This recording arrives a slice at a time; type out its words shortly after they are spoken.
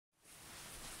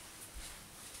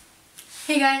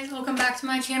Hey guys, welcome back to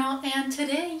my channel, and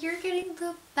today you're getting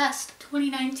the best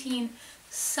 2019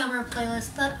 summer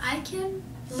playlist that I can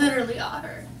literally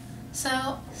offer.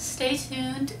 So stay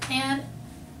tuned and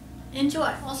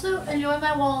enjoy. Also enjoy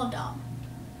my wall of Dom.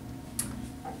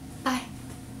 Bye.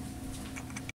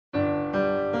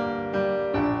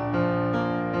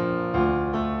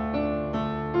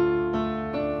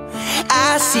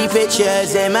 I see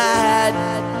pictures in my head,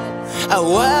 a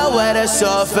world where the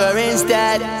suffering's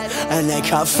dead, and they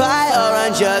can't fight or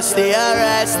unjustly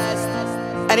arrest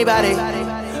anybody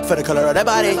for the color of their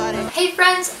body. Hey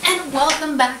friends, and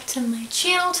welcome back to my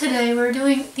channel. Today we're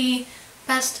doing the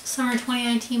best summer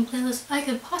 2019 playlist I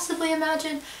could possibly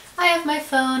imagine. I have my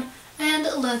phone, and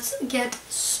let's get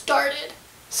started.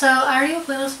 So I already have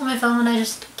a playlist on my phone that I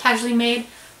just casually made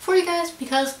for you guys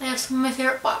because I have some of my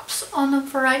favorite bops on them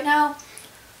for right now.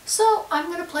 So I'm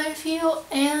gonna play a few,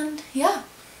 and yeah.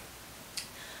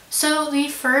 So the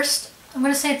first, I'm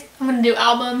gonna do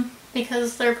album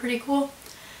because they're pretty cool,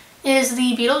 is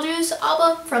the Beetlejuice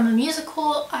album from the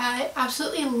musical. I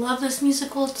absolutely love this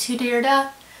musical to their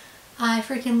death. I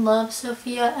freaking love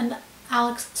Sophia and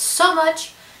Alex so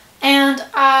much, and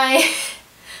I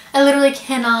literally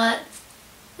cannot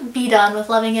be done with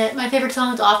loving it. My favorite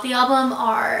songs off the album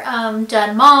are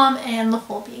Dead Mom and The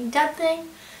Whole Being Dead Thing.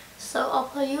 So I'll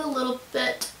play you a little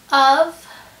bit of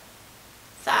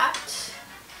that.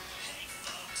 Hey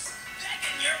folks, back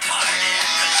in your party.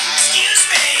 Excuse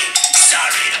me,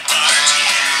 sorry to barge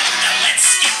in. Now let's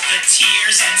skip the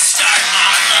tears and start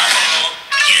on the whole,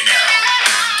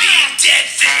 being dead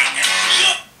thing.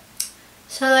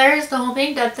 So there's The Whole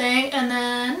Being Dead Thing, and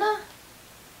then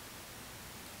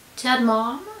Dead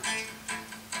Mom.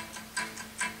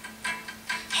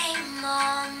 Hey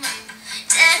mom,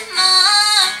 dead mom,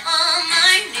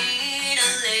 I need a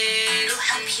little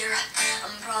help here.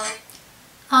 I'm probably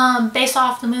Based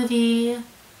off the movie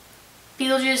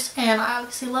Beetlejuice, and I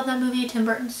obviously love that movie. Tim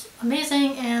Burton's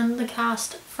amazing, and the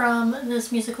cast from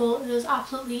this musical is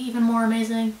absolutely even more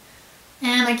amazing,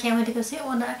 and I can't wait to go see it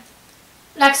one day.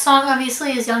 Next song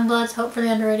obviously is Youngblood's Hope for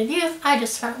the Underrated Youth. I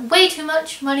just spent way too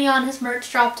much money on his merch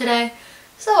drop today,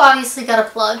 so obviously gotta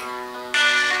plug.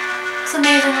 It's an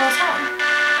amazing little song.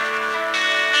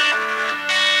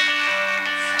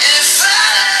 If I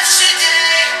left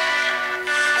today,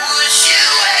 would you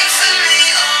wait for me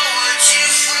or would you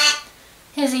fruit?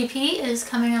 His EP is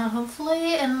coming out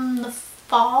hopefully in the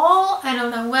fall. I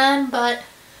don't know when, but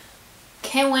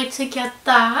can't wait to get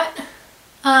that.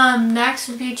 Next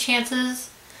would be Chance's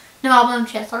new album,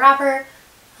 Chance the Rapper.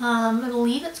 I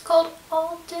believe it's called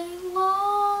All Day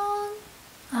Long.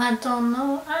 I don't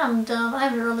know. I'm dumb. I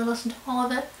haven't really listened to all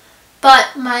of it.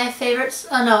 But my favorites,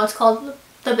 no, it's called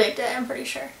The Big Day, I'm pretty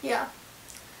sure. Yeah.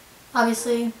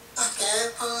 Obviously. I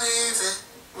can't believe it.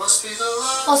 Must be the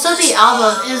love. Also, the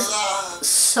album is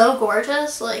so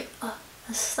gorgeous. Like,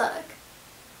 aesthetic.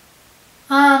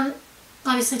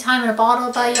 Obviously Time in a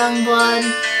Bottle by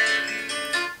Youngblood.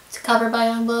 It's covered by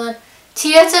Youngblood.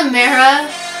 Tia Tamara.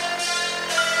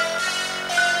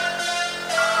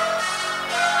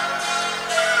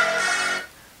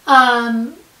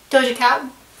 Doja Cat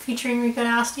featuring Rico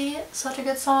Nasty. Such a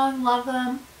good song. Love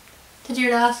them to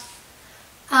your death.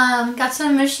 Got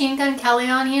some Machine Gun Kelly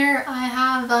on here. I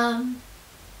have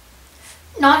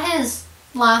not his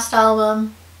last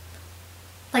album,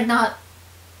 like not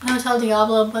Hotel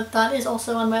Diablo, but that is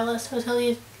also on my list.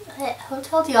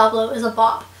 Hotel Diablo is a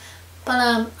bop.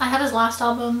 But I have his last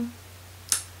album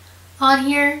on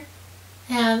here,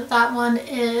 and that one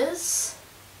is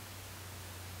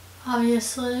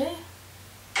obviously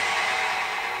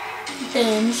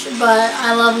Binge, but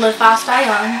I love Live Fast Die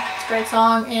Young. It's a great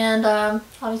song, and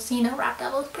obviously Rap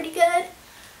Devil is pretty good.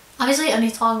 Obviously any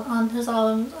song on his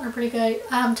album are pretty good.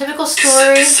 Typical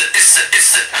Story. It's a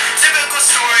typical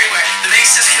story where the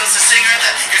bassist kills the singer,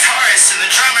 the guitarist and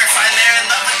the drummer find they're in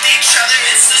love with each other.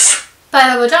 It's the By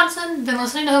Hobo Johnson. Been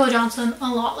listening to Hobo Johnson a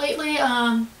lot lately.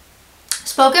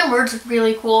 Spoken word's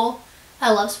really cool.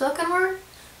 I love spoken word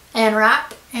and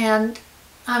rap, and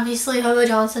obviously Hobo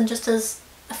Johnson just as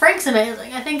Frank's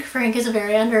amazing. I think Frank is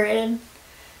very underrated,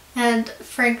 and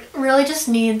Frank really just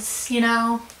needs,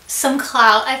 some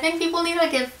clout. I think people need to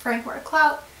give Frank more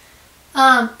clout.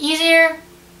 Easier.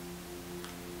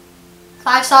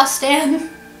 5 Sauce Stan.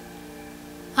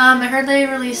 I heard they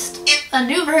released a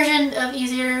new version of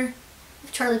Easier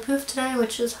with Charlie Puth today,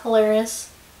 which is hilarious.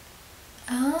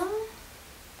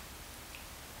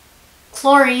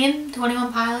 Chlorine,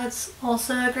 21 Pilots,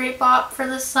 also a great bop for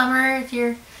this summer if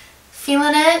you're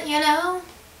feeling it,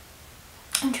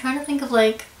 I'm trying to think of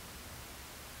like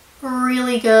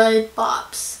really good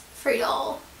bops for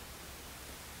y'all.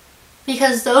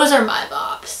 because those are my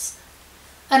bops.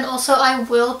 And also I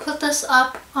will put this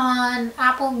up on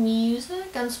Apple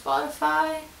Music and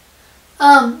Spotify.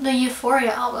 The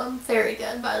Euphoria album, very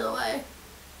good, by the way.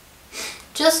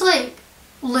 Just like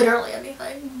literally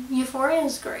anything. Euphoria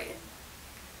is great.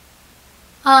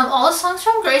 All the songs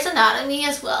from Grey's Anatomy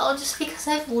as well, just because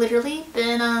I've literally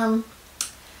been,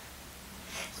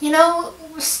 you know,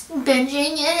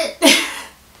 binging it.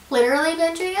 Literally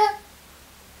binging it.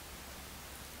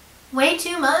 Way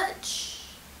too much.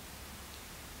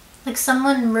 Like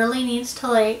someone really needs to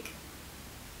like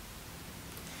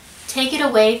take it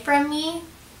away from me.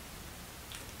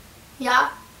 Yeah.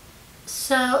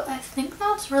 So I think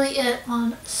that's really it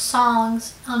on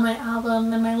songs on my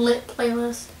album and my lit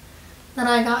playlist that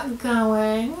I got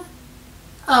going.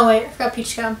 Oh wait, I forgot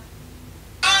Peach Gum.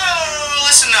 Oh,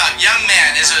 listen up. Young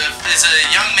man is a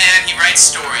young man. He writes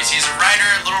stories. He's a writer,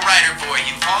 little writer boy.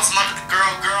 He falls in love with the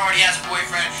girl. Girl already has a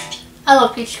boyfriend. I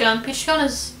love Peach Gum. Peach Gum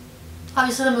is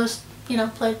obviously the most, you know,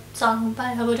 played song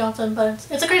by Hobo Johnson, but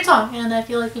it's a great song, and I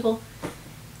feel like people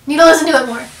need to listen to it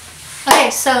more. Okay,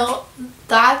 so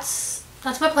that's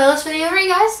my playlist video for you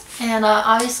guys, and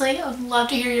obviously I would love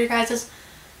to hear your guys'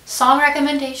 song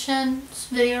recommendations,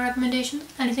 video recommendations,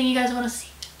 anything you guys want to see.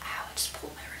 Ow, I just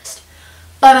pulled my wrist.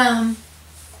 But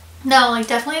no, like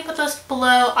definitely put those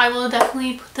below. I will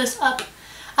definitely put this up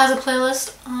as a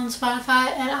playlist on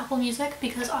Spotify and Apple Music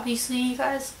because obviously you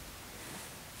guys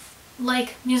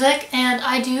like music, and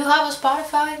I do have a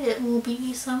Spotify. It will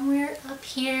be somewhere up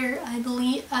here. I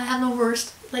believe I have the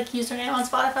worst like username on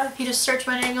Spotify. If you just search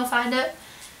my name, you'll find it.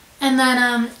 And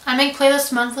then I make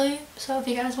playlists monthly, so if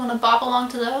you guys want to bop along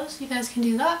to those, you guys can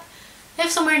do that. They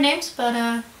have some weird names, but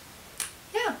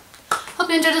yeah. Hope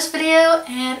you enjoyed this video,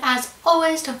 and as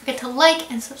always, don't forget to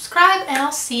like and subscribe, and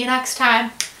I'll see you next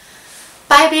time.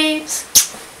 Bye, babes!